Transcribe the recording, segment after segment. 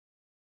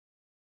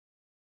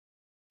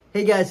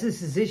Hey guys,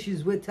 this is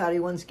Issues with Toddy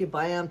One Skip.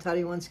 I am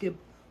Toddy One Skip.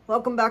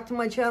 Welcome back to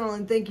my channel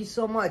and thank you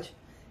so much.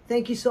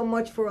 Thank you so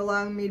much for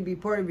allowing me to be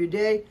part of your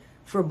day,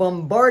 for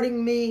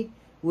bombarding me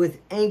with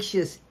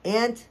Anxious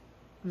Ant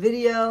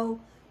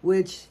video,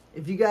 which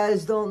if you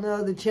guys don't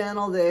know the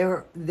channel,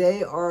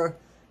 they are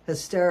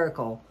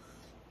hysterical.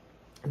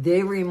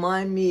 They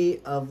remind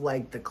me of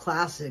like the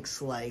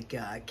classics like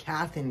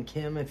Kath and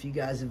Kim, if you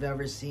guys have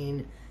ever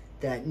seen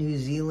that New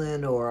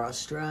Zealand or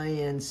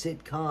Australian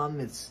sitcom.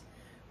 It's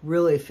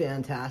really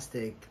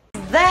fantastic.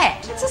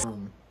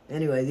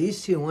 Anyway,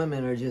 these two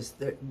women are just,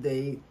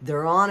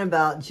 they're on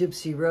about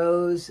Gypsy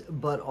Rose,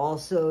 but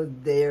also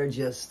they are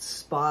just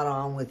spot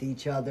on with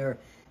each other,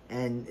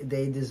 and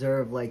they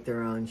deserve like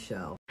their own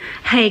show.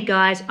 Hey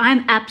guys,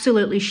 I'm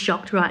absolutely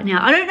shocked right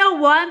now. I don't know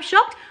why I'm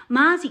shocked.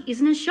 Marzi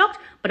isn't as shocked,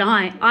 but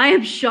I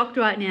am shocked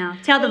right now.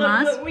 Tell them,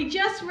 Mars. Look, we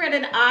just read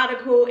an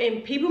article in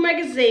People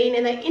magazine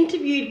and they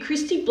interviewed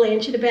Christy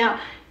Blanchard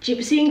about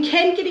Gypsy and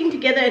Ken getting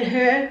together and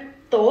her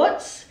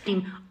thoughts.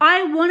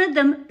 I wanted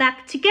them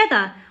back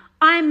together.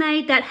 I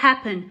made that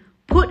happen.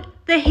 Put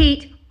the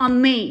heat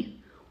on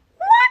me.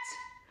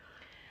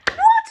 What?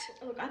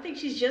 Look, I think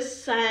she's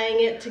just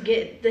saying it to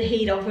get the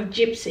heat off of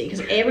Gypsy because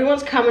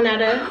everyone's coming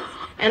at her,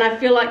 and I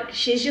feel like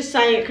she's just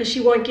saying it because she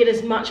won't get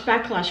as much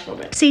backlash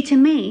from it. See, to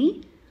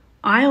me,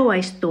 I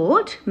always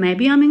thought,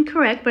 maybe I'm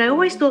incorrect, but I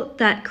always thought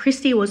that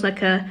Christy was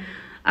like a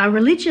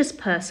religious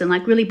person,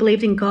 like really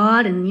believed in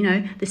God and, you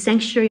know, the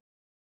sanctuary.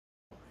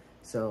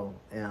 So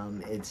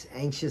it's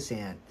Anxious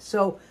Ant.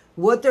 So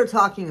what they're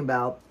talking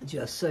about,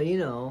 just so you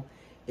know,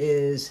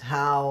 is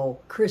how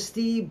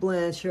Christy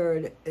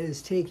Blanchard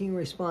is taking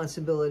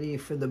responsibility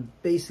for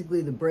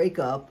basically the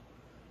breakup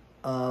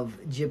of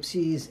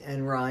Gypsy's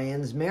and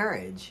Ryan's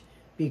marriage,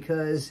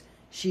 because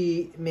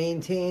she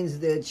maintains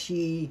that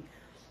she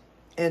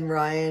and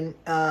Ryan,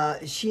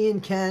 she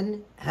and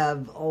Ken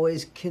have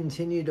always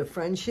continued a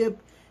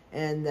friendship,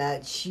 and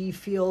that she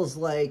feels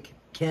like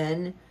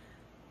Ken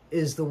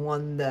is the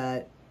one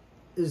that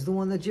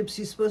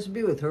Gypsy's supposed to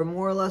be with, her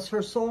more or less her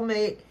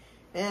soulmate,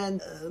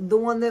 and the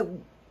one that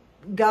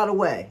got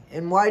away.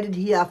 And why did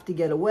he have to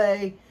get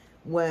away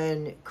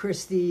when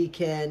Christy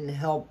can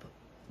help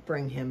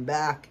bring him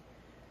back?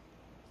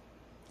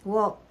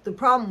 Well, the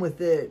problem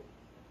with it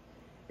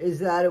is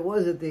that it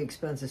was at the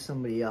expense of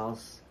somebody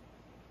else.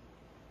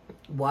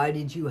 Why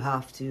did you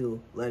have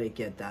to let it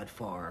get that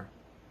far?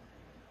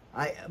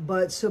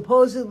 But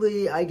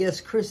supposedly, I guess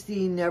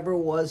Christy never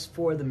was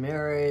for the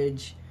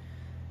marriage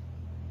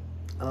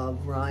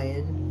of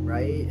Ryan,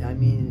 right? I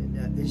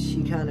mean,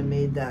 she kind of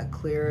made that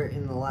clear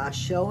in the last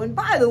show. And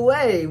by the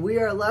way, we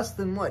are less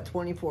than,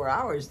 24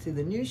 hours to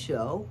the new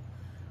show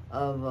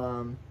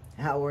of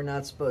how we're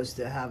not supposed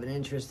to have an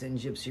interest in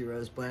Gypsy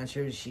Rose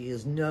Blanchard. She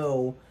is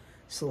no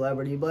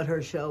celebrity, but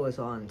her show is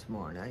on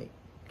tomorrow night,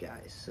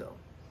 guys. So,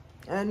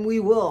 and we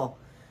will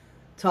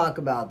talk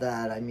about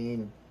that. I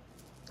mean,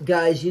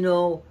 guys, you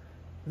know,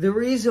 the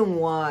reason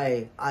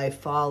why I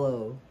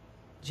follow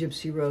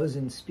Gypsy Rose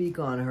and speak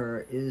on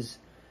her is,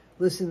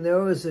 listen, there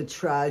was a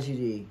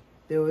tragedy.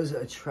 There was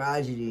a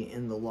tragedy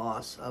in the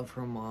loss of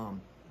her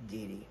mom,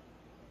 Dee Dee.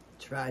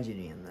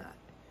 Tragedy in that.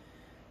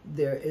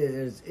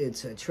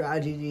 It's a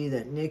tragedy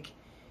that Nick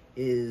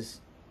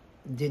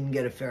didn't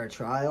get a fair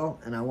trial,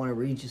 and I want to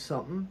read you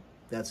something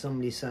that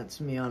somebody sent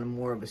to me on a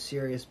more of a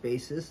serious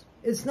basis.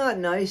 It's not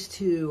nice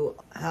to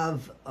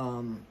have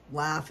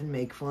laugh and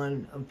make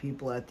fun of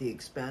people at the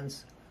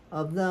expense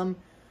of them,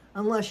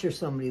 unless you're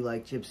somebody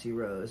like Gypsy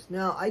Rose.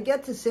 Now, I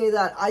get to say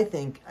that, I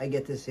think I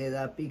get to say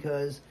that,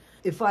 because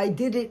if I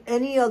did it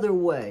any other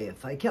way,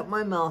 if I kept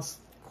my mouth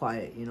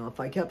quiet, you know, if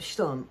I kept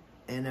stum,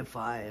 and if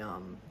I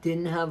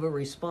didn't have a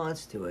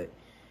response to it,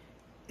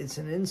 it's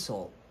an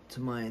insult to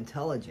my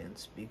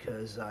intelligence,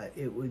 because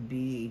it would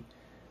be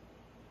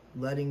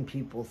letting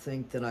people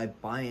think that I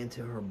buy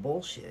into her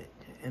bullshit,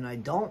 and I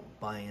don't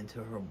buy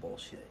into her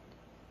bullshit.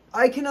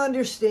 I can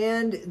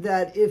understand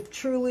that if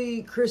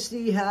truly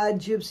Christy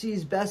had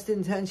Gypsy's best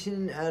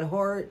intention at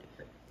heart,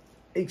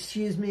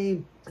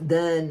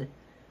 then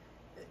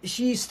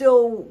she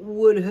still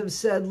would have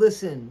said,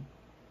 listen,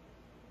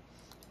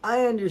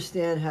 I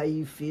understand how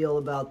you feel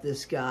about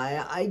this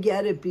guy. I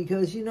get it,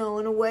 because, you know,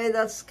 in a way,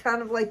 that's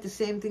kind of like the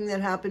same thing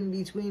that happened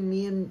between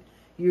me and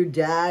your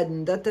dad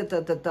and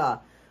da-da-da-da-da.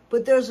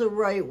 But there's a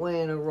right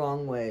way and a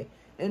wrong way.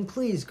 And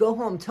please, go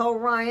home. Tell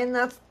Ryan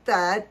that's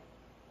that.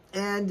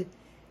 And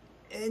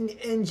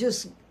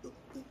just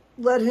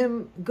let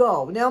him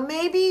go. Now,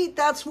 maybe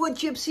that's what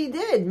Gypsy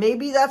did.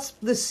 Maybe that's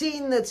the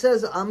scene that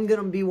says, I'm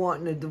going to be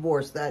wanting a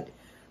divorce. That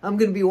I'm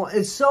going to be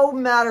wanting... It's so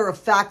matter of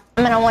fact.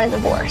 I'm going to want a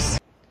divorce.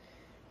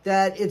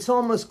 That it's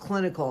almost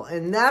clinical.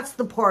 And that's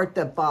the part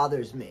that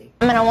bothers me.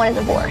 I'm going to want a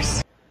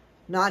divorce.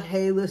 Not,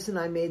 hey, listen,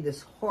 I made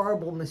this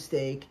horrible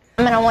mistake.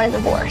 I'm going to want a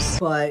divorce.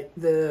 But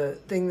the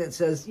thing that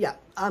says, yeah,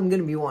 I'm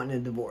going to be wanting a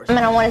divorce. I'm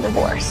going to want a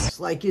divorce. It's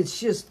like, it's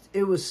just,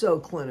 it was so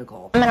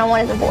clinical. I'm going to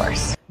want a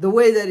divorce. The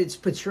way that it's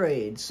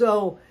portrayed.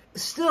 So,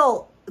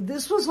 still,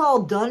 this was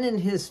all done in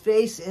his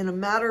face in a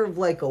matter of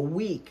like a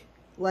week.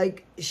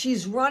 Like,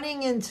 she's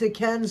running into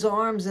Ken's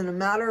arms in a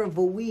matter of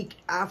a week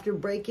after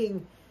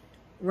breaking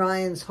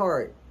Ryan's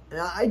heart.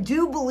 And I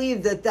do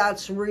believe that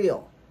that's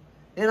real.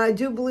 And I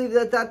do believe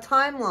that that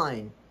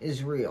timeline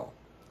is real.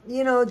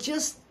 You know,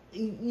 just,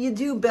 you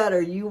do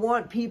better. You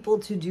want people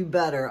to do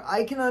better.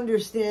 I can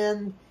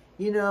understand,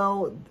 you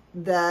know,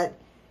 that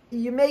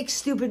you make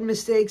stupid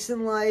mistakes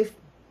in life.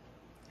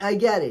 I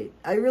get it.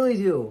 I really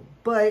do.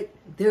 But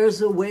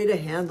there's a way to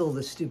handle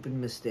the stupid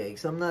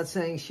mistakes. I'm not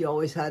saying she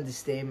always had to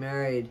stay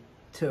married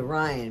to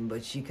Ryan,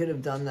 but she could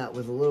have done that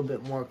with a little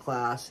bit more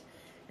class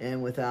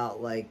and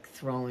without, like,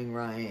 throwing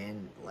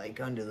Ryan, like,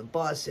 under the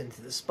bus, into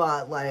the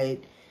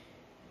spotlight,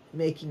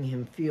 making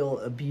him feel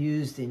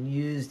abused and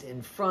used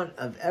in front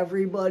of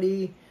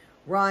everybody.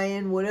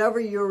 Ryan, whatever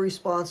you're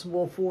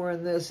responsible for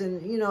in this,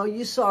 and, you know,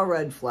 you saw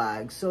red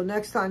flags. So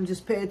next time,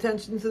 just pay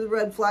attention to the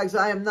red flags.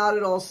 I am not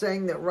at all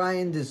saying that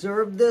Ryan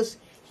deserved this.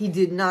 He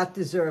did not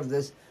deserve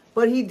this.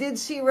 But he did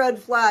see red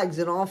flags.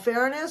 In all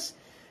fairness,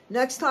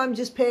 next time,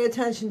 just pay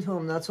attention to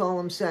him. That's all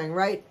I'm saying,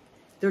 right?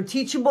 They're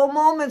teachable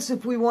moments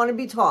if we want to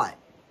be taught.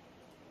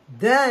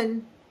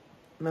 Then,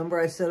 remember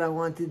I said I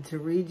wanted to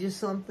read you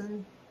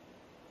something?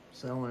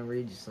 So I want to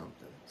read you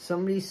something.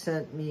 Somebody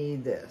sent me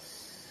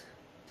this.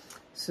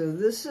 So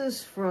this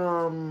is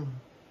from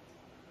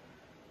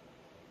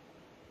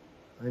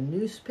a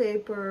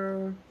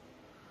newspaper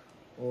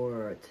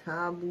or a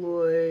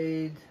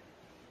tabloid.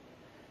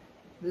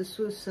 This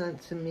was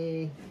sent to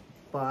me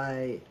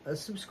by a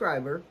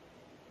subscriber.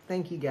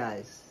 Thank you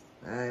guys.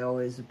 I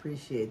always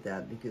appreciate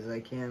that because I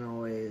can't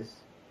always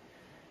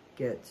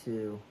get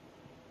to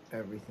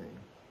everything.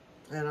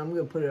 And I'm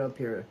going to put it up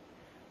here.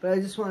 But I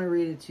just want to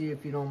read it to you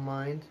if you don't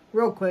mind.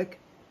 Real quick.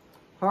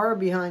 Horror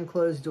behind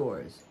closed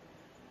doors.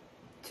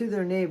 To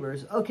their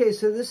neighbors. Okay,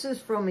 so this is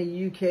from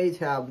a UK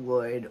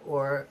tabloid,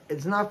 or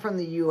it's not from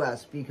the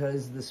US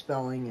because the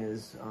spelling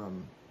is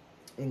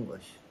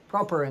English.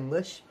 Proper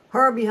English.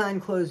 Horror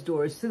behind closed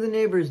doors. To the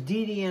neighbors,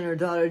 Dee Dee and her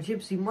daughter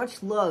Gypsy,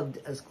 much loved,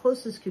 as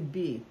close as could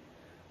be,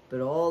 but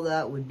all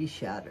that would be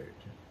shattered.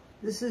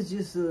 This is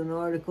just an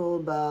article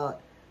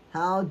about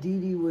how Dee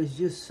Dee was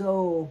just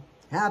so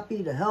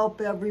happy to help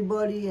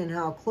everybody and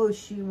how close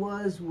she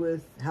was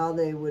with how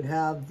they would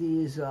have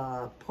these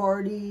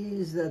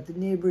parties, that the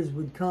neighbors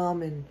would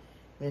come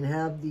and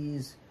have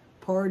these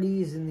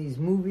parties and these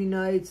movie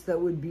nights that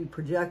would be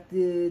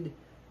projected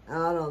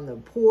out on the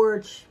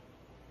porch.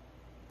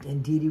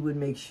 And Dee Dee would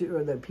make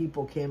sure that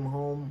people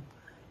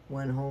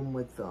went home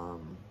with,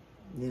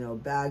 you know,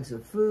 bags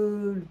of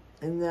food.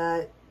 And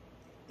that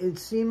it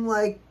seemed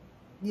like,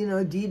 you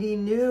know, Dee Dee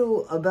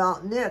knew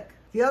about Nick.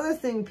 The other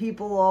thing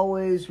people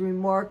always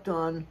remarked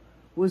on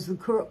was the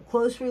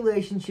close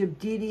relationship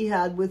Dee Dee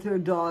had with her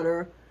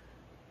daughter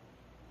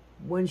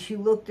when she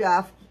looked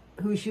after,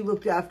 who she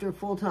looked after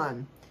full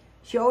time.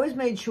 She always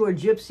made sure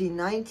Gypsy,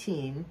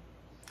 19,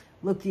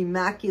 looked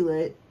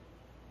immaculate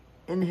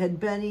and had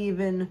been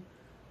even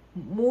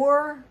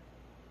more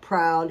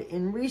proud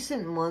in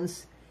recent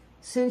months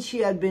since she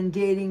had been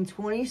dating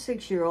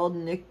 26-year-old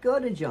Nick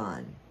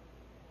Godejohn.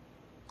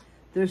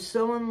 They're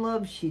so in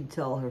love, she'd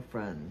tell her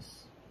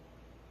friends.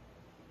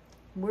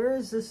 Where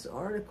is this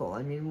article?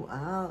 I mean,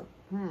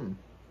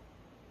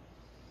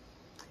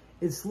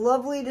 It's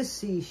lovely to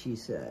see, she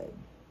said.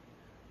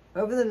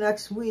 Over the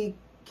next week,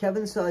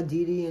 Kevin saw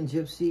Dee Dee and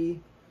Gypsy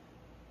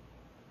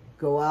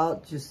go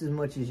out just as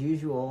much as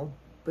usual.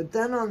 But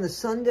then on the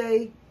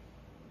Sunday,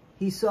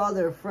 he saw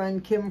their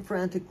friend Kim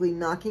frantically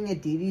knocking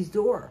at Dee Dee's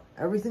door.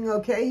 Everything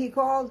okay, he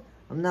called?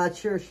 I'm not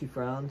sure, she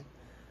frowned.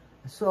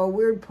 I saw a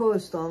weird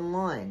post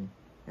online,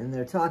 and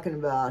they're talking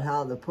about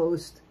how the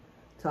post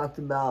talked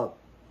about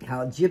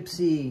how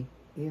Gypsy,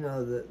 you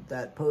know,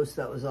 that post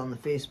that was on the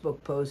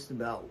Facebook post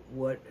about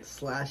what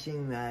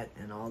slashing that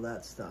and all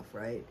that stuff,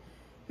 right?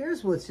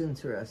 Here's what's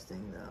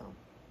interesting, though.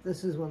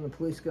 This is when the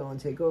police go and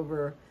take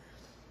over,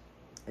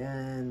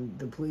 and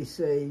the police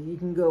say, you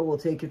can go, we'll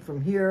take it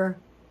from here.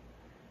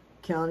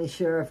 County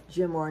Sheriff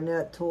Jim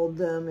Arnett told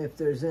them if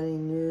there's any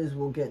news,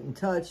 we'll get in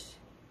touch.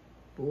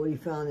 But what he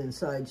found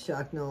inside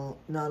shocked not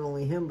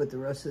only him, but the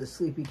rest of the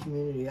sleepy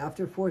community.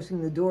 After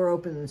forcing the door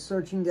open and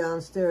searching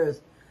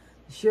downstairs,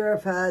 the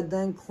sheriff had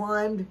then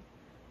climbed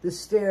the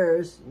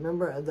stairs.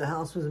 Remember, the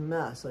house was a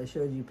mess. I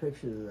showed you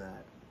pictures of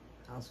that.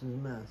 The house was a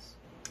mess.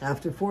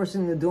 After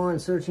forcing the door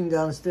and searching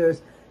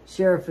downstairs,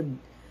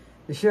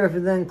 the sheriff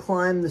had then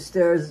climbed the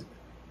stairs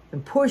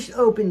and pushed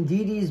open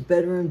Dee Dee's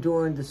bedroom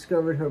door and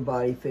discovered her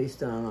body face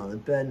down on the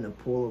bed in a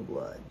pool of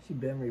blood. She'd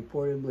been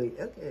reportedly,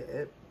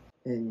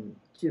 and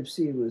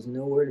Gypsy was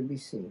nowhere to be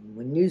seen.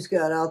 When news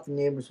got out, the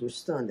neighbors were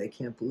stunned. I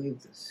can't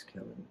believe this,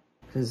 Kevin.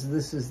 Because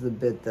this is the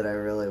bit that I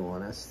really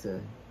want us to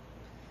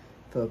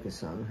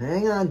focus on.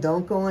 Hang on,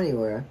 don't go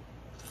anywhere.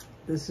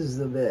 This is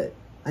the bit.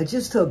 I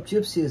just hope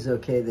Gypsy is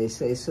okay, they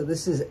say. So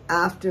this is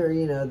after,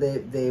 you know,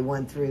 they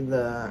went through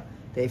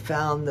they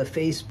found the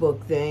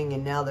Facebook thing,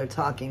 and now they're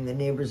talking, the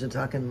neighbors are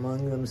talking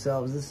among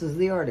themselves. This is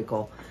the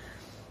article.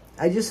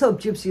 I just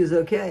hope Gypsy is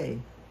okay.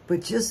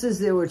 But just as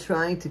they were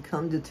trying to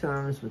come to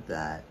terms with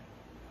that,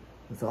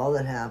 With all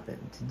that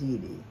happened to Dee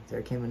Dee,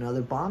 there came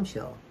another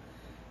bombshell.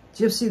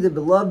 Gypsy, the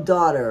beloved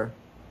daughter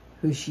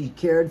who she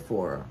cared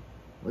for,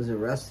 was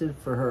arrested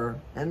for her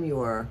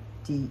murder.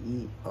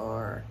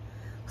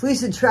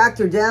 Police had tracked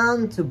her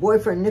down to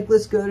boyfriend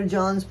Nicholas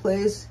Godejohn's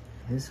place,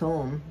 his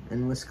home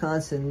in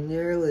Wisconsin,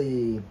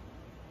 nearly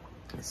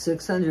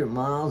 600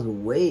 miles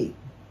away,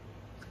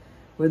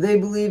 where they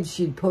believed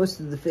she'd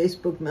posted the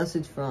Facebook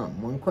message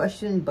from. When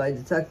questioned by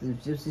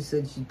detectives, Gypsy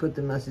said she'd put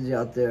the message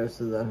out there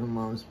so that her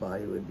mom's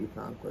body would be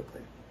found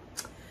quickly.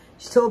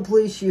 She told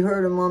police she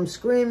heard her mom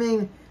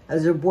screaming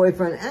as her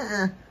boyfriend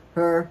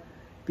her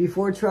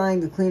before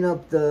trying to clean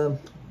up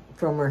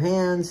from her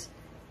hands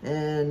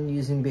and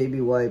using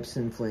baby wipes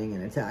and fleeing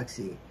in a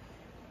taxi.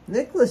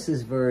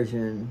 Nicholas's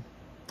version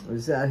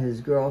was that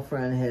his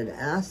girlfriend had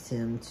asked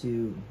him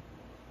to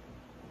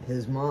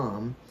his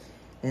mom,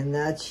 and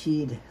that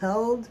she'd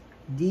held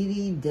Dee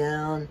Dee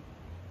down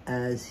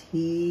as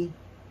he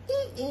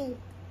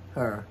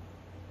her.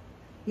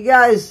 You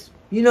guys,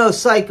 you know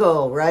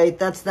Psycho, right?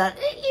 That's that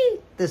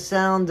the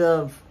sound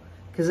of,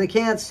 because I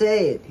can't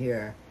say it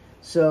here.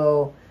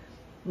 So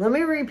let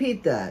me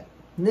repeat that.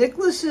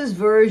 Nicholas's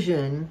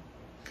version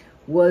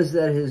was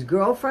that his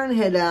girlfriend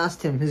had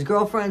asked him. His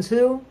girlfriend's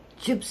who?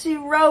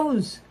 Gypsy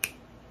Rose.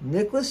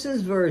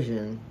 Nicholas's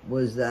version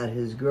was that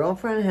his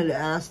girlfriend had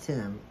asked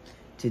him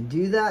to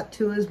do that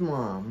to his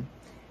mom,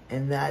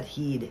 and that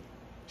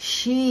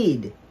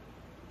she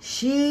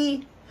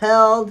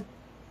held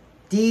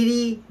Dee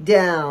Dee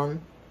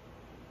down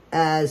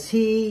as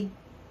he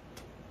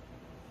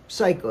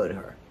psychoed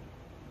her.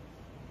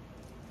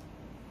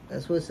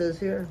 That's what it says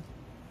here.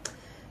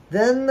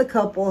 Then the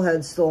couple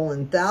had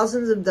stolen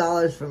thousands of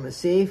dollars from a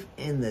safe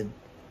in the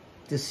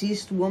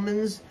deceased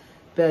woman's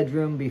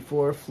bedroom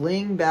before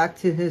fleeing back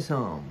to his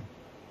home.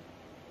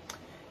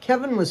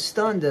 Kevin was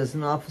stunned as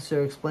an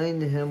officer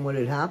explained to him what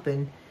had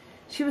happened.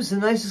 She was the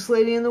nicest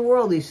lady in the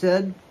world, he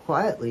said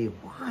quietly.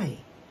 Why?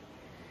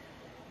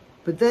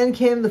 But then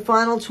came the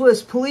final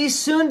twist. Police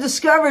soon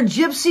discovered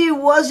Gypsy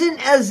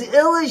wasn't as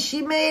ill as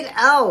she made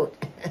out,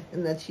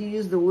 and that she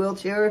used the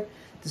wheelchair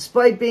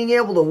despite being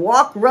able to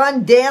walk,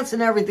 run, dance,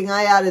 and everything.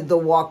 I added the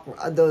walk,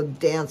 the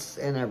dance,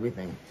 and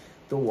everything.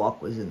 The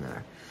walk was in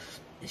there.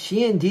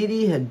 She and Dee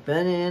Dee had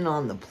been in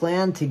on the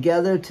plan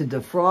together to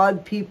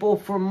defraud people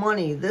for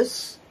money.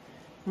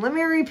 Let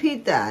me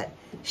repeat that.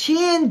 She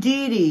and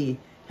Dee Dee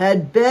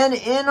had been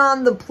in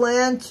on the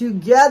plan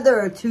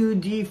together to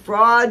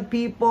defraud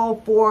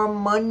people for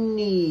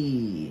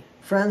money.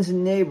 Friends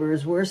and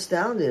neighbors were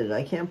astounded.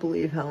 I can't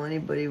believe how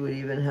anybody would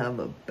even have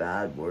a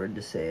bad word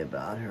to say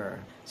about her.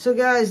 So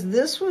guys,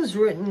 this was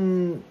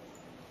written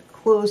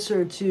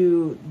closer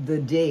to the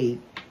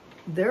date.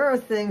 There are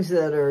things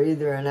that are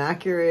either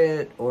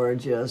inaccurate or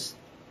just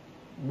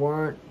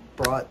weren't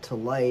brought to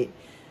light.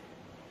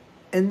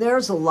 And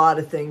there's a lot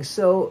of things.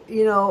 So,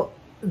 you know,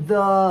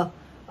 the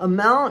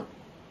amount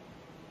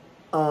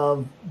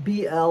of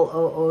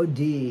blood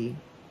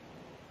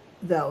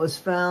that was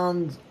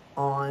found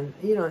on,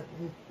 you know,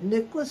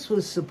 Nicholas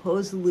was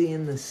supposedly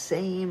in the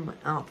same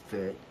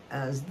outfit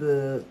as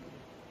the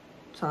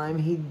time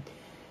he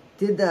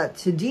did that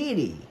to Dee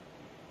Dee.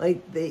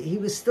 Like, he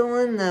was still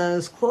in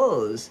those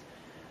clothes.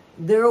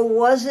 There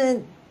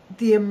wasn't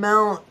the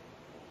amount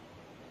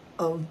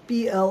of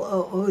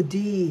blood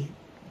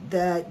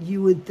that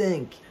you would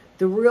think.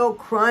 The real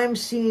crime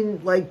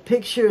scene, like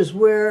pictures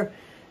where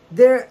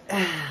there,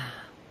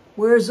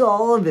 where's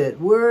all of it?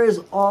 Where is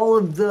all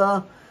of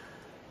the,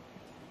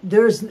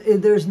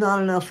 there's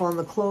not enough on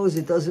the clothes.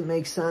 It doesn't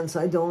make sense.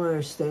 I don't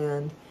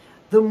understand.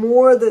 The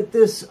more that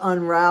this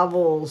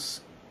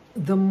unravels,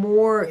 the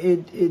more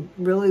it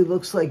really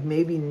looks like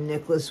maybe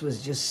Nicholas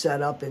was just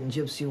set up and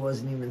Gypsy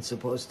wasn't even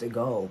supposed to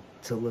go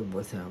to live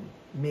with him.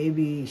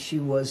 Maybe she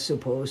was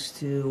supposed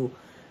to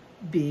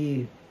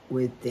be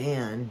with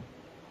Dan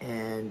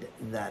and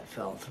that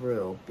fell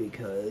through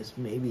because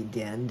maybe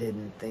Dan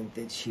didn't think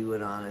that she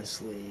would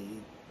honestly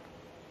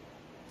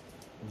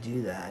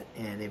do that.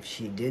 And if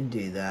she did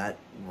do that,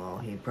 well,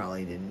 he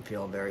probably didn't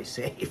feel very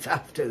safe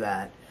after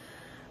that.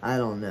 I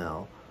don't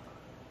know.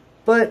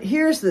 But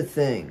here's the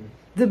thing.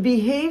 The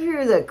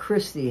behavior that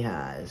Christy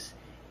has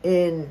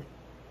in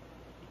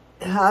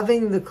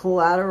having the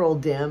collateral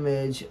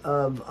damage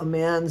of a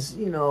man's,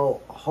 you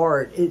know,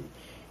 heart,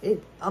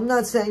 I'm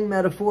not saying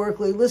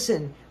metaphorically.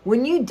 Listen,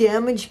 when you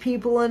damage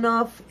people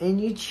enough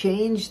and you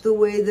change the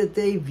way that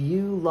they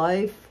view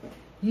life,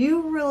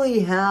 you really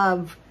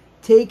have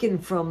taken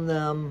from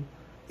them,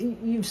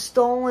 you've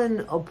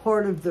stolen a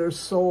part of their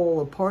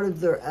soul, a part of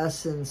their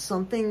essence,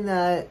 something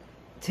that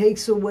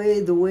takes away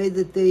the way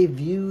that they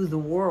view the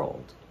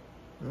world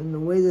and the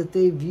way that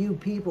they view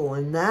people.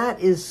 And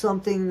that is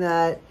something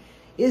that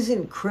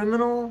isn't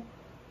criminal,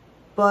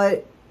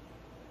 but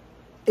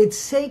it's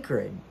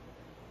sacred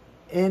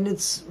and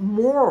it's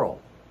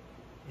moral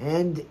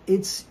and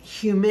it's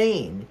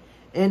humane.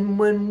 And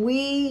when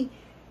we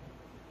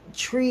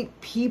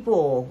treat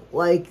people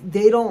like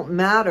they don't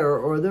matter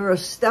or they're a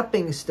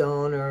stepping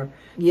stone or,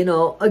 you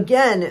know,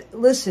 again,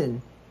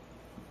 listen,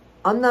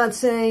 I'm not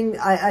saying,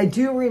 I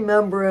do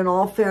remember, in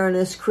all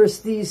fairness,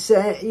 Christy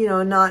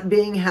not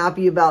being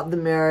happy about the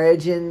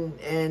marriage,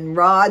 and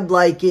Rod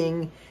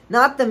liking,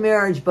 not the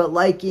marriage, but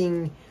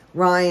liking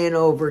Ryan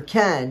over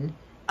Ken.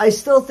 I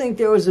still think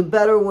there was a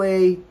better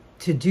way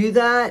to do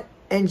that,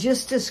 and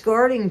just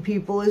discarding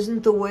people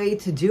isn't the way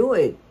to do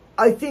it.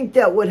 I think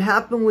that what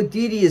happened with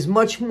Dee Dee is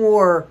much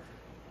more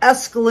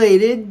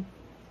escalated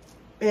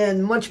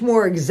and much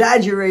more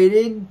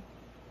exaggerated,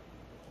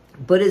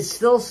 but it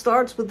still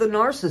starts with the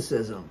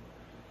narcissism.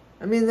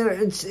 I mean,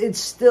 it's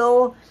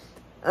still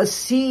a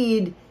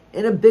seed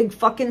in a big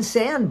fucking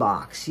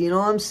sandbox, you know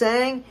what I'm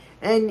saying?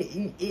 And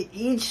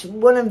each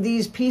one of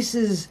these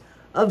pieces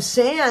of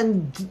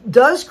sand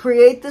does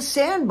create the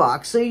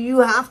sandbox, so you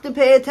have to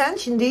pay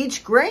attention to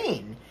each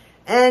grain.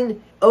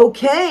 And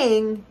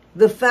okaying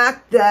the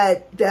fact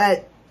that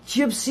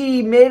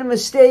Gypsy made a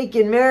mistake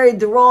and married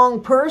the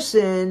wrong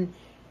person,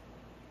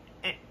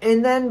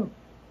 and then,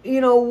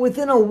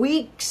 within a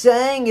week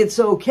saying it's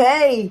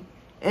okay,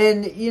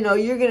 and,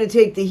 you're going to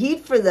take the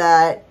heat for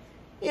that,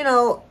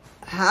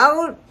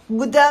 how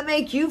would that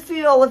make you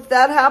feel if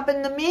that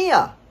happened to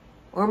Mia?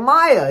 Or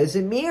Maya? Is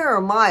it Mia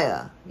or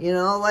Maya?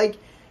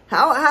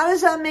 How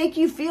does that make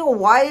you feel?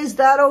 Why is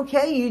that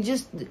okay?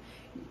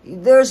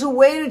 There's a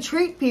way to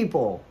treat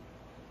people.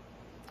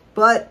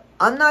 But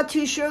I'm not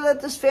too sure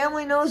that this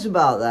family knows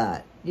about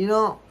that.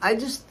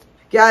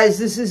 Guys,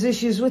 this is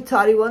Issues with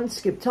Toddy One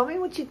Skip. Tell me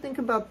what you think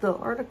about the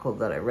article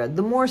that I read.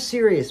 The more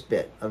serious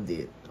bit of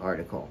the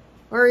article.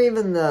 Or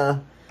even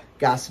the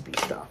gossipy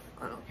stuff.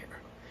 I don't care.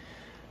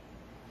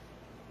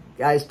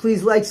 Guys,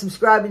 please like,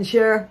 subscribe, and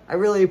share. I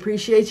really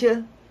appreciate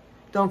you.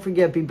 Don't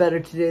forget, be better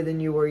today than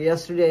you were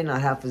yesterday.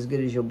 Not half as good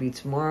as you'll be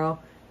tomorrow.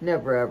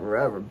 Never, ever,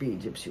 ever be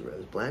Gypsy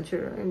Rose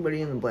Blanchard or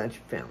anybody in the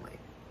Blanchard family.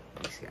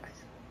 Thanks, guys.